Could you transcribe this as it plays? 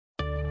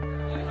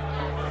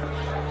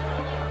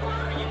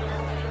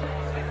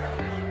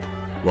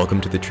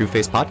Welcome to the True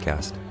Face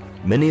Podcast.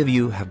 Many of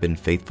you have been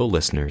faithful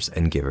listeners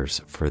and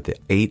givers for the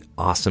 8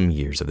 awesome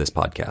years of this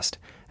podcast,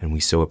 and we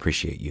so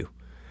appreciate you.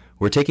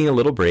 We're taking a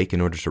little break in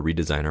order to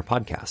redesign our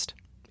podcast.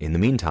 In the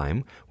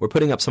meantime, we're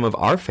putting up some of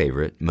our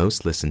favorite,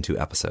 most listened to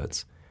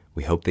episodes.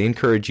 We hope they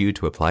encourage you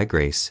to apply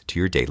grace to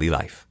your daily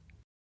life.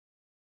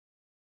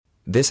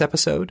 This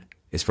episode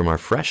is from our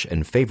Fresh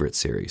and Favorite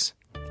series.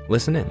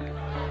 Listen in.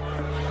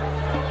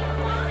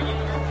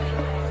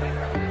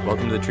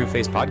 Welcome to the True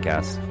Face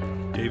Podcast.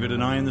 David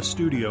and I in the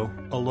studio,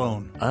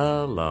 alone.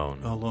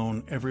 Alone.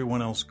 Alone,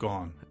 everyone else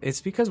gone. It's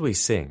because we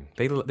sing.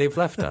 They've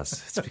left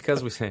us. It's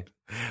because we sing.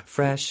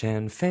 Fresh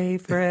and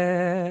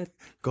Favorite.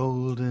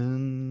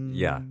 Golden.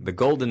 Yeah, the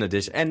golden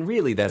edition. And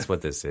really, that's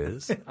what this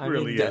is.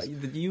 Really is.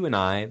 You and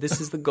I,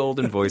 this is the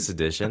golden voice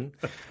edition.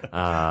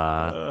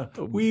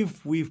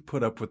 We've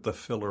put up with the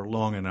filler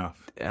long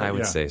enough. I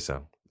would say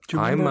so. Do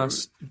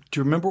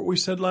you remember what we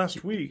said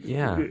last week?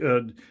 Yeah.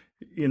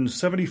 In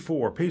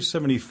 74, page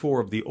 74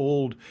 of the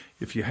old,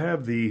 if you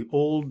have the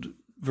old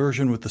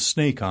version with the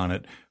snake on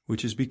it,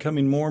 which is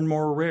becoming more and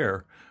more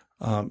rare,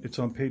 it's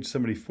on page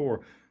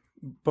 74.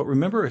 But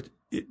remember,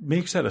 it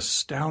makes that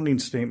astounding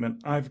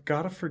statement, I've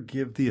got to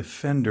forgive the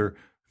offender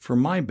for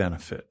my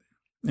benefit.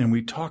 And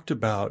we talked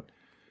about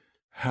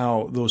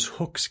how those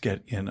hooks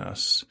get in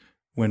us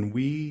when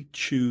we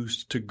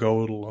choose to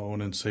go it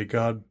alone and say,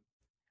 God,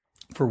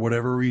 for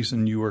whatever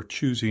reason you are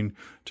choosing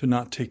to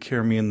not take care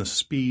of me in the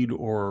speed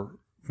or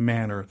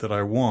manner that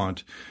I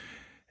want.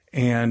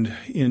 And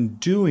in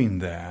doing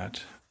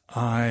that,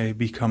 I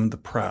become the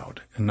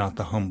proud and not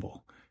the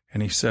humble.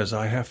 And he says,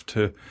 I have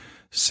to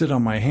sit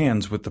on my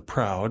hands with the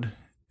proud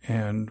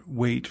and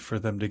wait for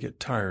them to get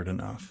tired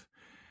enough.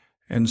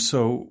 And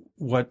so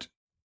what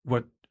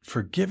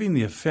forgiving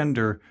the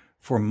offender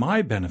for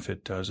my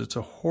benefit does, it's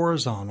a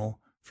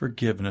horizontal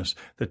forgiveness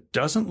that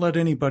doesn't let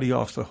anybody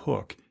off the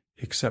hook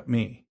except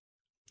me.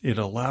 It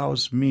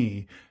allows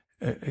me,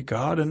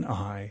 God and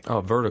I. Oh,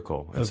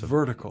 vertical. It's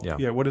vertical.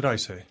 Yeah. What did I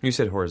say? You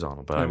said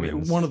horizontal, but I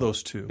mean one of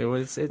those two.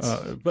 It's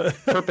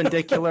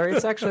perpendicular.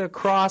 It's actually a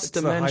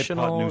cross-dimensional. It's the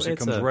hypotenuse. It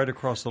comes right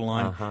across the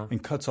line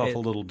and cuts off a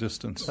little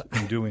distance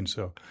in doing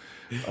so.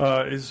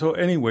 So,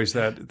 anyways,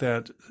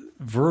 that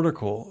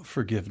vertical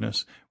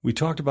forgiveness, we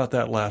talked about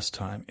that last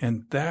time,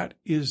 and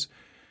that's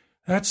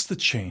the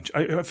change.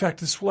 In fact,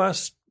 this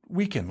last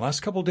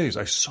couple of days,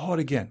 I saw it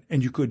again,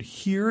 and you could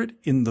hear it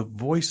in the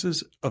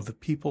voices of the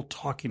people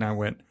talking. I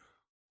went,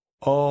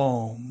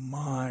 oh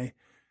my,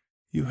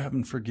 you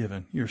haven't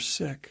forgiven. You're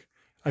sick.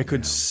 I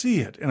could see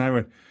it. And I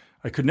went,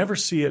 I could never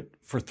see it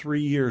for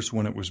 3 years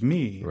when it was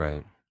me.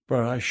 Right.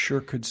 But I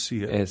sure could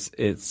see it.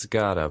 It's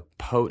got a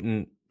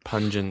potent,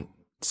 pungent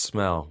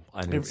smell.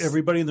 And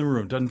everybody in the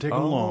room, doesn't take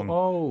them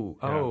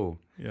long.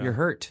 You're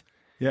hurt.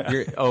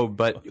 Yeah.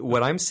 But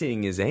what I'm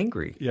seeing is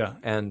angry. Yeah.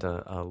 And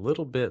a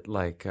little bit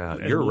like,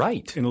 you're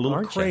right. And a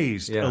little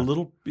crazed, a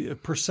little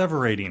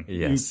perseverating.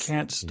 Yes. You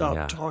can't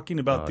stop talking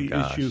about the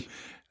issue.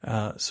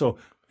 So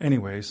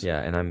anyways.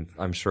 Yeah, and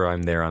I'm sure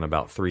I'm there on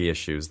about 3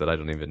 issues that I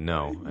don't even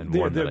know. And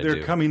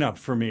they're coming up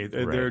for me.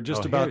 They're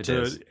just about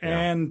to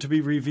to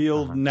be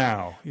revealed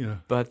now.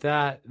 But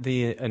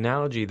the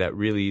analogy that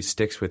really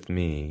sticks with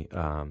me,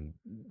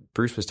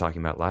 Bruce was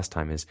talking about last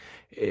time, is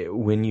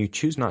when you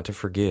choose not to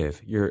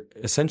forgive, you're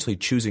essentially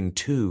choosing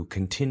to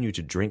continue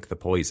to drink the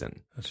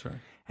poison. That's right.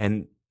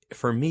 And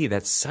for me,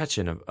 that's such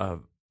a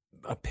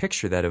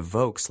picture that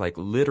evokes, like,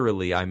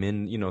 literally I'm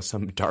in,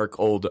 some dark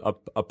old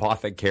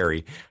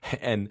apothecary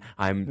and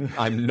I'm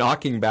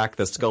knocking back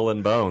the skull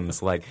and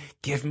bones, like,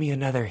 give me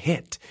another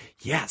hit.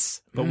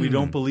 Yes. But we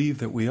don't believe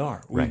that we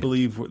are. We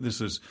believe this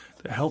is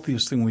the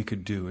healthiest thing we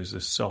could do is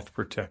this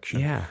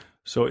self-protection. Yeah.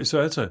 So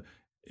that's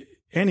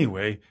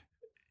anyway,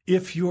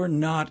 if you're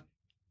not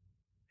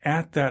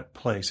at that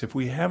place, if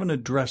we haven't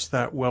addressed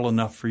that well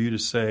enough for you to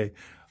say,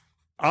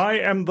 I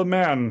am the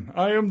man,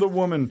 I am the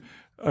woman,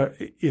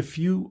 if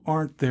you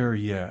aren't there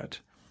yet,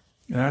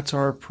 that's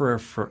our prayer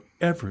for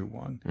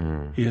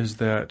everyone, is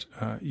that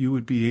you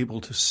would be able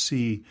to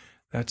see,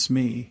 that's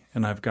me,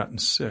 and I've gotten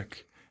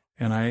sick,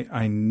 and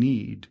I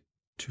need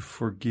to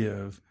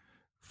forgive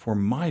for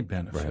my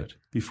benefit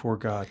before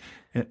God.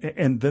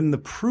 And then the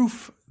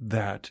proof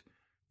that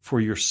for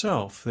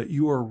yourself that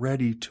you are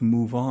ready to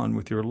move on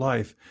with your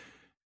life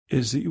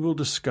is that you will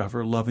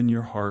discover love in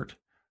your heart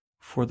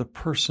for the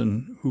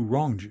person who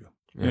wronged you.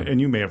 Yeah.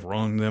 And you may have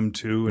wronged them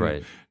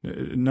too.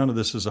 And none of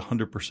this is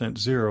 100%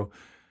 zero.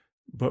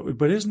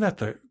 But isn't that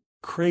the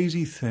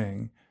crazy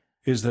thing,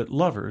 is that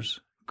lovers,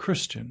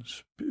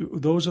 Christians,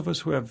 those of us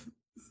who have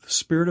the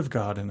Spirit of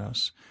God in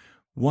us,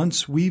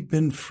 once we've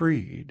been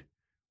freed,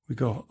 we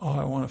go, oh,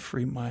 I want to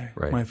free my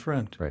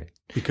friend. Right.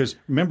 Because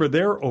remember,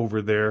 they're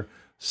over there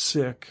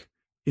sick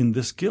in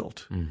this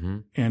guilt,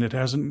 and it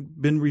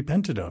hasn't been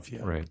repented of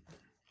yet. Right.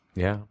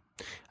 Yeah.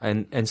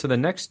 And so the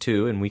next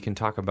 2, and we can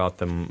talk about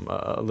them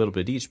a little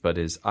bit each, but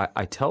is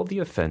I tell the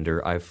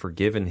offender I've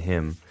forgiven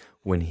him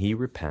when he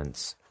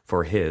repents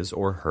for his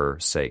or her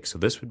sake. So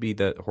this would be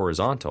the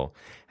horizontal.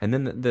 And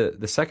then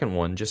the second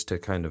one, just to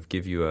kind of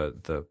give you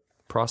the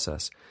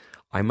process,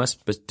 I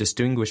must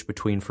distinguish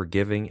between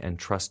forgiving and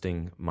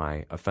trusting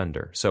my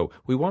offender. So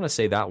we want to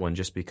say that one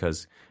just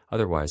because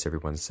otherwise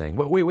everyone's saying,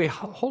 well, wait,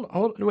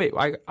 hold, wait,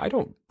 I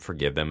don't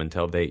forgive them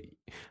until they.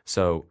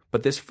 So,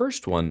 but this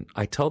first one,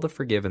 I tell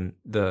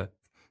the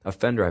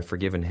offender I've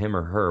forgiven him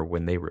or her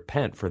when they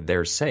repent for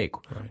their sake.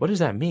 Right. What does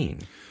that mean?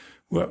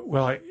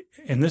 Well,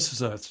 and this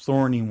is a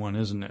thorny one,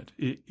 isn't it?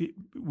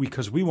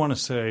 Because we want to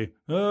say,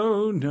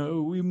 oh,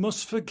 no, we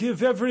must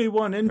forgive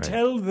everyone and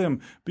tell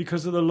them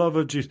because of the love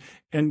of Jesus.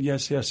 And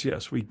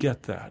yes, we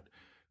get that.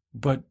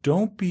 But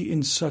don't be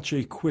in such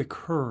a quick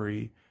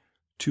hurry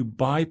to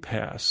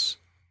bypass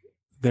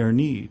their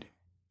need,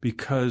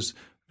 because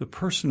the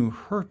person who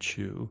hurt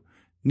you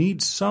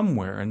needs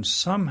somewhere and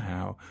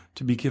somehow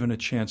to be given a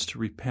chance to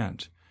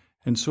repent.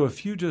 And so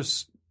if you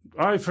just,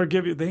 I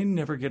forgive you, they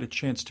never get a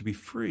chance to be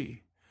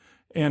free.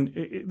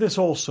 And this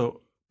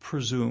also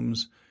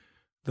presumes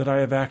that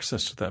I have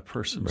access to that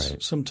person.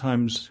 Right.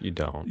 Sometimes you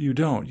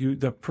don't.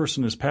 That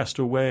person has passed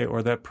away,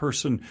 or that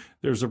person,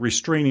 there's a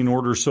restraining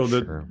order so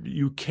that Sure.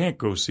 you can't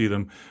go see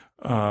them.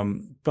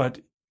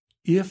 But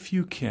if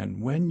you can,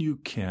 when you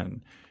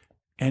can,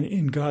 and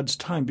in God's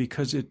time,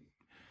 because it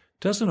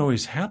doesn't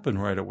always happen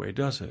right away,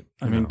 does it?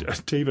 I mean,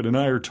 David and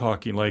I are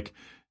talking like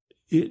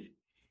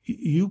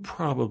you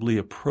probably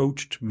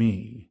approached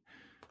me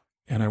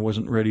and I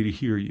wasn't ready to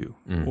hear you,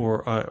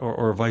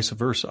 or vice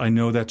versa. I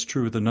know that's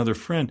true with another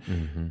friend,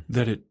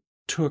 that it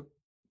took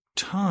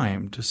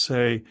time to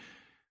say,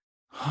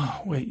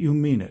 oh, wait, you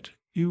mean it.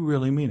 You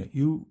really mean it.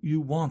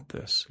 You want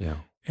this. Yeah.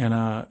 And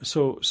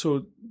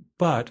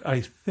but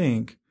I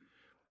think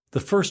the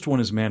first one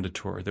is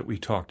mandatory that we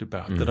talked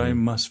about, that I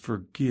must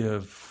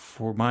forgive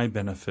for my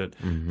benefit.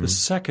 The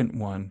second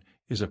one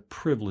is a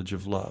privilege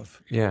of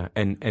love. Yeah,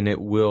 and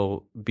it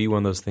will be one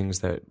of those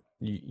things that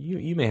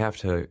you may have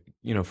to,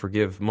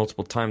 forgive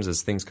multiple times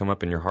as things come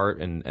up in your heart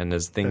and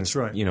as things,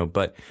 That's right.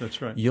 But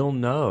That's right. You'll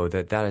know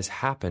that has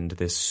happened,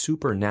 this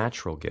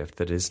supernatural gift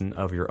that isn't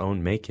of your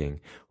own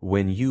making,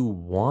 when you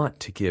want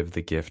to give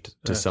the gift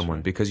to someone,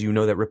 right. because you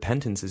know that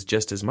repentance is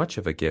just as much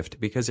of a gift,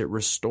 because it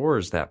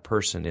restores that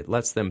person. It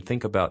lets them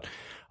think about,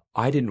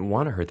 I didn't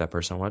want to hurt that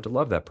person. I wanted to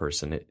love that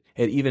person. It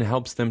even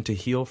helps them to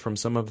heal from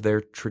some of their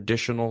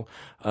traditional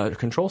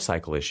control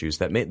cycle issues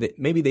that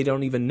maybe they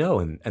don't even know.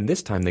 And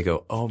this time they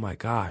go, oh my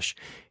gosh,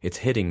 it's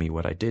hitting me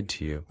what I did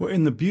to you. Well,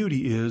 and the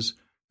beauty is,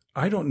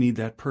 I don't need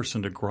that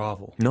person to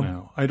grovel No.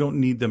 now. I don't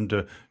need them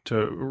to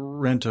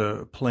rent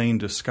a plane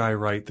to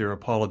skywrite their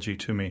apology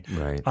to me.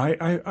 Right.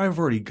 I've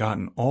already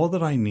gotten all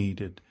that I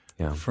needed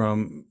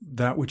from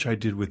that which I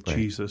did with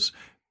Jesus.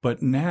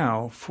 But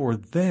now for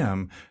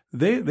them,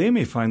 they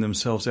may find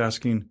themselves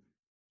asking,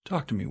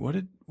 talk to me. What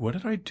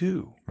did I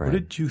do? Right. What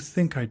did you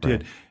think I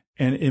did? Right.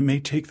 And it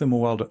may take them a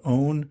while to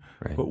own,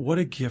 Right. but what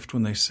a gift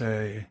when they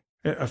say,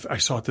 I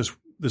saw it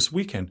this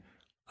weekend.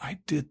 I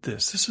did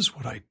this. This is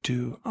what I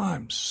do.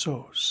 I'm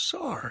so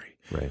sorry.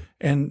 Right.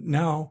 And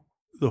now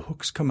the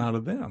hooks come out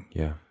of them.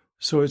 Yeah.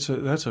 So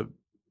that's a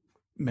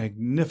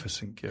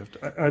magnificent gift.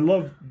 I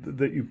love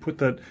that you put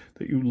that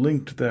you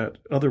linked that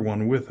other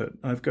one with it.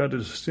 I've got to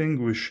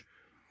distinguish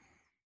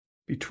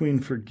between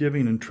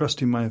forgiving and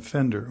trusting my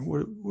offender.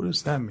 What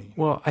does that mean?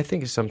 Well, I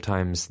think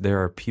sometimes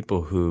there are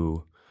people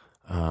who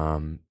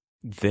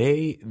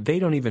they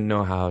don't even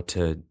know how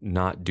to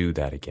not do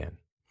that again.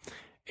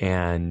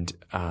 And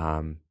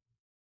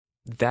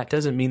that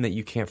doesn't mean that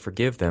you can't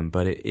forgive them,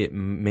 but it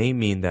may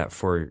mean that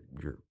for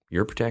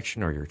your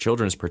protection or your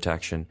children's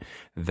protection,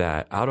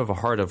 that out of a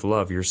heart of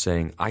love, you're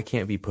saying, I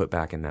can't be put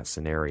back in that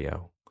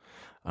scenario.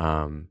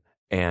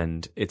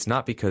 And it's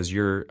not because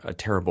you're a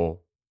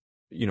terrible,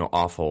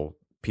 awful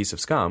piece of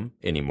scum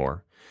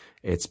anymore.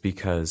 It's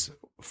because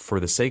for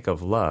the sake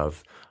of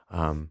love,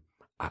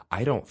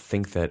 I don't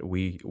think that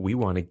we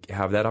want to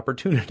have that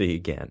opportunity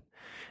again.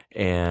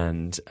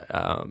 And,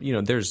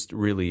 there's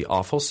really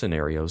awful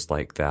scenarios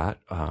like that,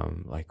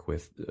 like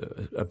with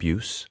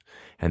abuse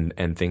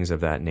and things of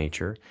that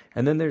nature.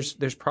 And then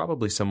there's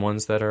probably some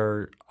ones that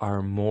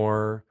are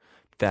more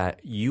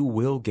that you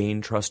will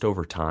gain trust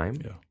over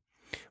time. Yeah.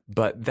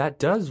 But that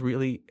does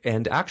really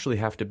and actually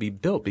have to be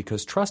built,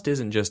 because trust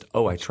isn't just,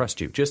 oh, I trust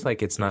you. Just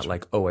like it's not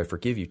like, oh, I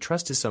forgive you.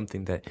 Trust is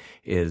something that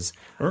is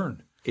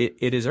earned.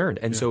 It is earned.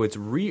 And so it's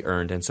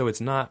re-earned. And so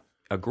it's not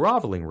a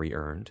groveling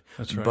re-earned,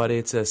 That's right. but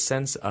it's a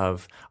sense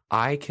of,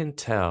 I can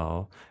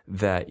tell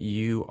that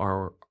you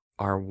are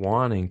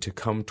wanting to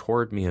come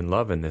toward me in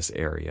love in this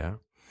area.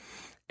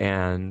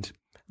 And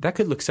that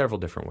could look several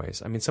different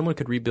ways. I mean, someone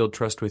could rebuild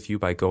trust with you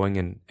by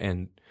going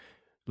and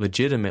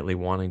legitimately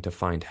wanting to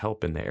find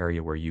help in the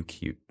area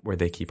where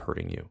they keep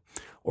hurting you.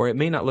 Or it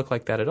may not look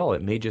like that at all.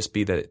 It may just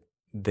be that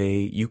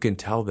you can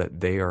tell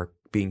that they are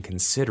being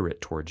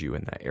considerate towards you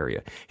in that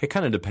area. It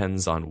kind of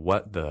depends on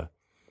what it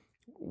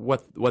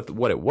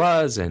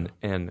was,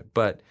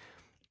 but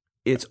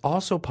it's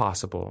also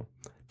possible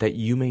that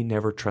you may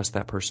never trust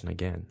that person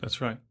again.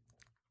 That's right.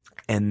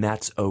 And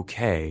that's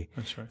okay.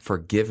 That's right.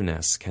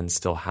 Forgiveness can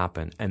still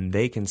happen, and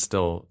they can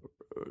still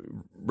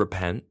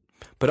repent.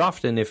 But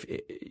often, if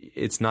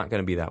it's not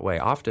going to be that way.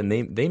 Often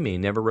they may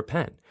never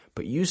repent,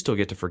 but you still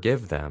get to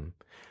forgive them.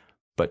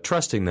 But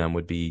trusting them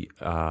would be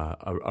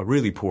a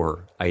really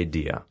poor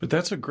idea. But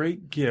that's a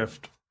great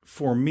gift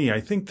for me.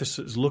 I think this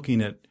is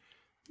looking at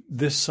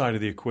this side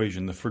of the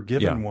equation, the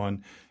forgiven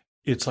one.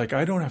 It's like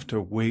I don't have to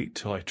wait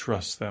till I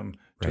trust them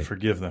to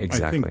forgive them.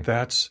 Exactly.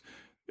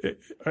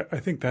 I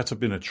think that's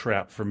been a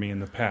trap for me in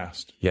the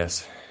past.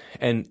 Yes.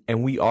 And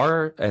we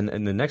are, and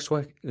the next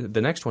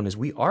one is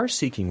we are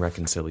seeking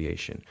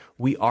reconciliation.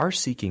 We are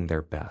seeking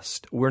their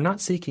best. We're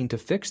not seeking to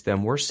fix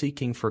them. We're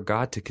seeking for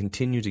God to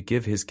continue to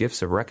give his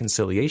gifts of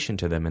reconciliation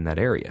to them in that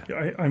area.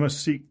 I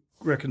must seek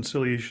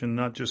reconciliation,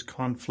 not just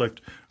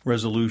conflict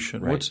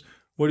resolution. Right.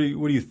 What do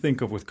you think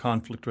of with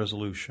conflict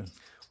resolution?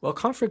 Well,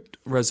 conflict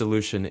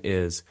resolution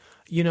is,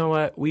 you know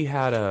what, we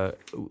had a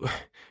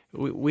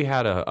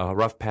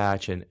rough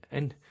patch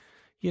and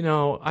you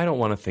know, I don't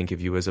want to think of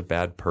you as a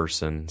bad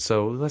person,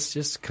 so let's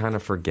just kind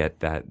of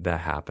forget that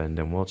happened,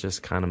 and we'll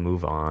just kind of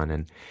move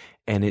on.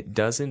 And it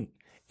doesn't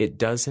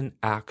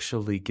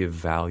actually give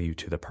value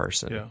to the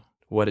person. Yeah.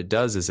 What it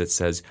does is it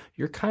says,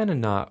 you're kind of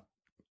not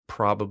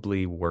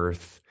probably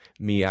worth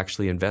me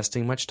actually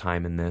investing much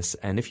time in this,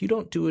 and if you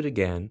don't do it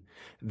again,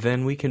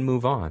 then we can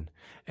move on.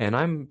 And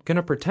I'm going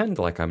to pretend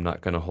like I'm not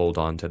going to hold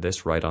on to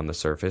this right on the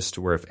surface,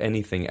 to where if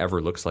anything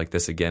ever looks like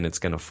this again, it's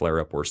going to flare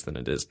up worse than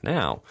it is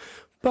now.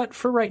 But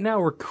for right now,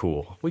 we're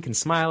cool. We can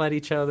smile at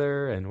each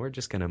other, and we're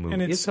just going to move.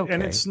 It's okay.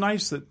 And it's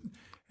nice that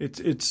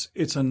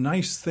it's a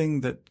nice thing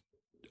that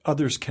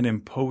others can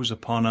impose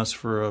upon us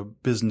for a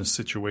business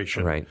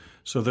situation. Right.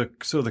 So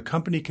the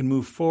company can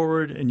move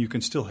forward, and you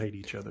can still hate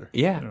each other.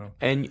 Yeah. You know?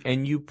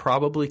 And you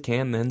probably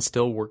can then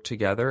still work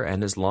together,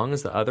 and as long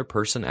as the other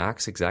person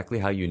acts exactly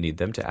how you need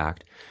them to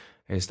act,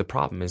 the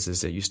problem is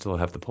that you still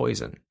have the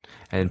poison.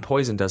 And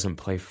poison doesn't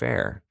play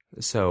fair.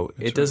 So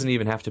it doesn't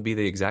even have to be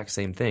the exact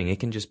same thing. It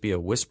can just be a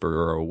whisper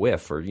or a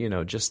whiff, or, you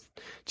know, just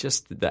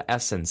the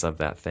essence of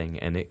that thing,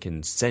 and it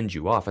can send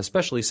you off,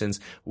 especially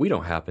since we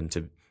don't happen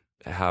to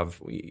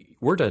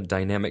we're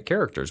dynamic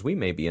characters. We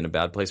may be in a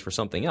bad place for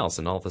something else,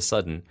 and all of a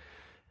sudden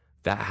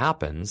that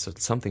happens.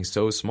 It's something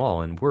so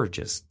small, and we're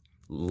just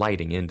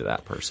lighting into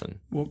that person.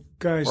 Well,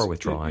 guys, or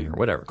withdrawing or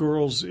whatever.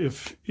 Girls,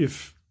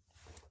 if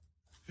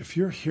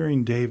you're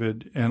hearing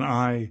David and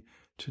I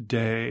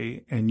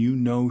today, and you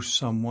know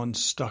someone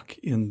stuck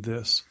in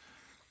this,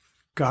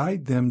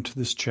 guide them to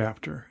this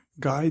chapter.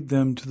 Guide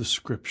them to the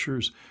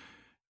scriptures.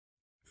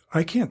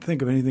 I can't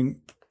think of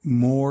anything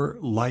more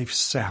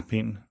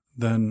life-sapping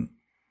than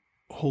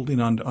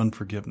holding on to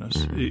unforgiveness.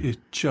 Mm-hmm.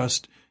 It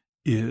just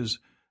is.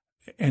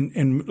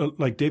 And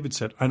like David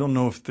said, I don't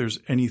know if there's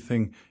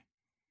anything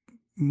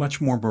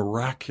much more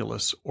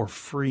miraculous or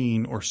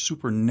freeing or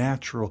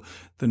supernatural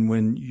than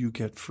when you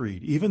get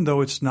freed. Even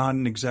though it's not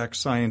an exact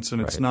science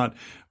and it's not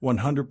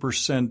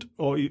 100%,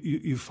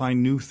 you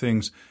find new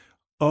things.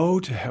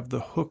 To have the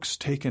hooks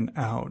taken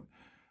out.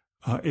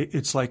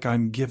 It's like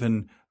I'm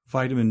given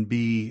vitamin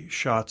B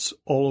shots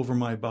all over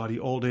my body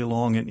all day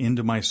long and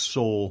into my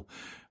soul.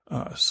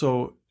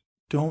 So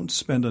don't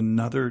spend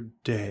another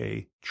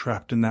day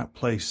trapped in that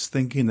place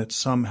thinking that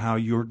somehow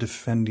you're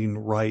defending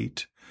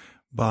right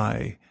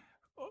by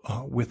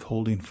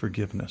withholding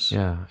forgiveness.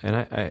 Yeah, and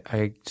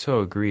I so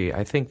agree.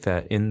 I think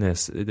that in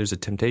this, there's a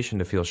temptation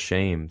to feel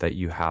shame that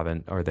you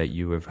haven't, or that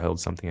you have held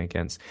something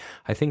against.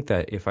 I think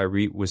that if I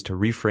was to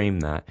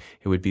reframe that,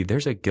 it would be,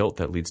 there's a guilt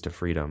that leads to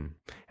freedom.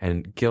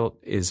 And guilt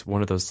is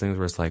one of those things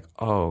where it's like,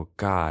 oh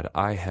God,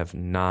 I have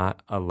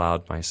not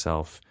allowed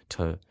myself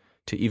to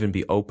even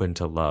be open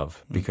to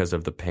love because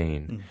of the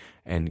pain.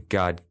 And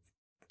God,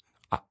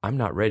 I'm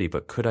not ready,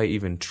 but could I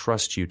even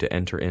trust you to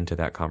enter into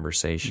that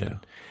conversation? Yeah.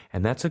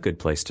 And that's a good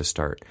place to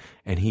start.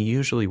 And he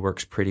usually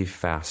works pretty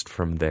fast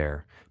from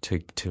there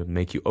to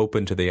make you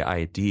open to the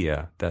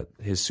idea that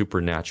his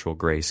supernatural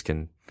grace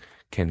can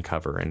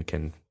cover and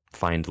can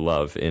find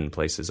love in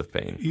places of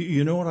pain.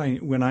 You know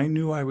when I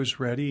knew I was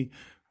ready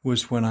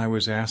was when I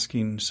was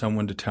asking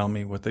someone to tell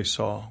me what they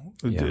saw.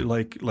 Yeah.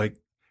 Like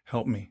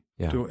help me.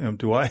 Yeah.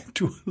 Do I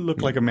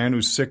look like a man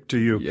who's sick to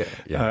you?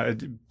 Yeah.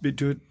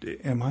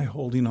 Am I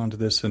holding on to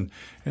this? And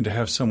to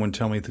have someone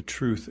tell me the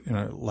truth, and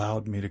it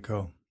allowed me to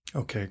go,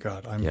 okay,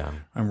 God,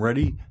 I'm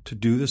ready to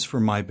do this for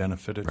my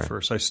benefit at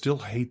first. I still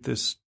hate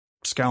this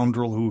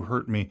scoundrel who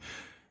hurt me,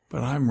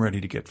 but I'm ready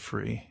to get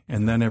free.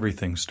 And then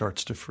everything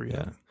starts to free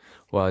up.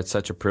 Well, it's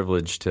such a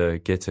privilege to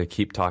get to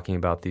keep talking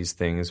about these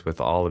things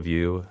with all of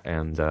you.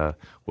 And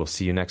we'll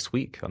see you next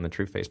week on the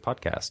True Faith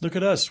Podcast. Look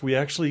at us. We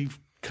actually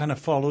kind of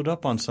followed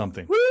up on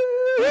something.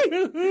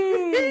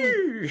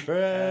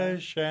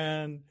 Fresh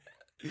and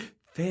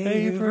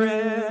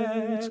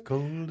favorites,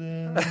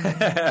 golden.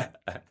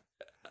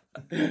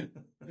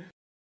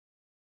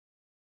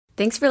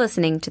 Thanks for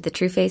listening to the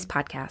True Faith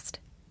Podcast.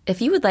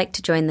 If you would like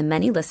to join the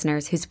many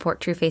listeners who support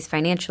True Faith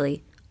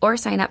financially or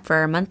sign up for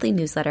our monthly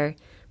newsletter,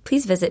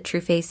 please visit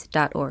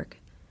truefaith.org.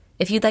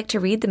 If you'd like to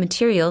read the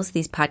materials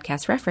these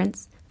podcasts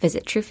reference,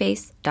 visit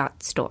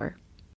truefaith.store.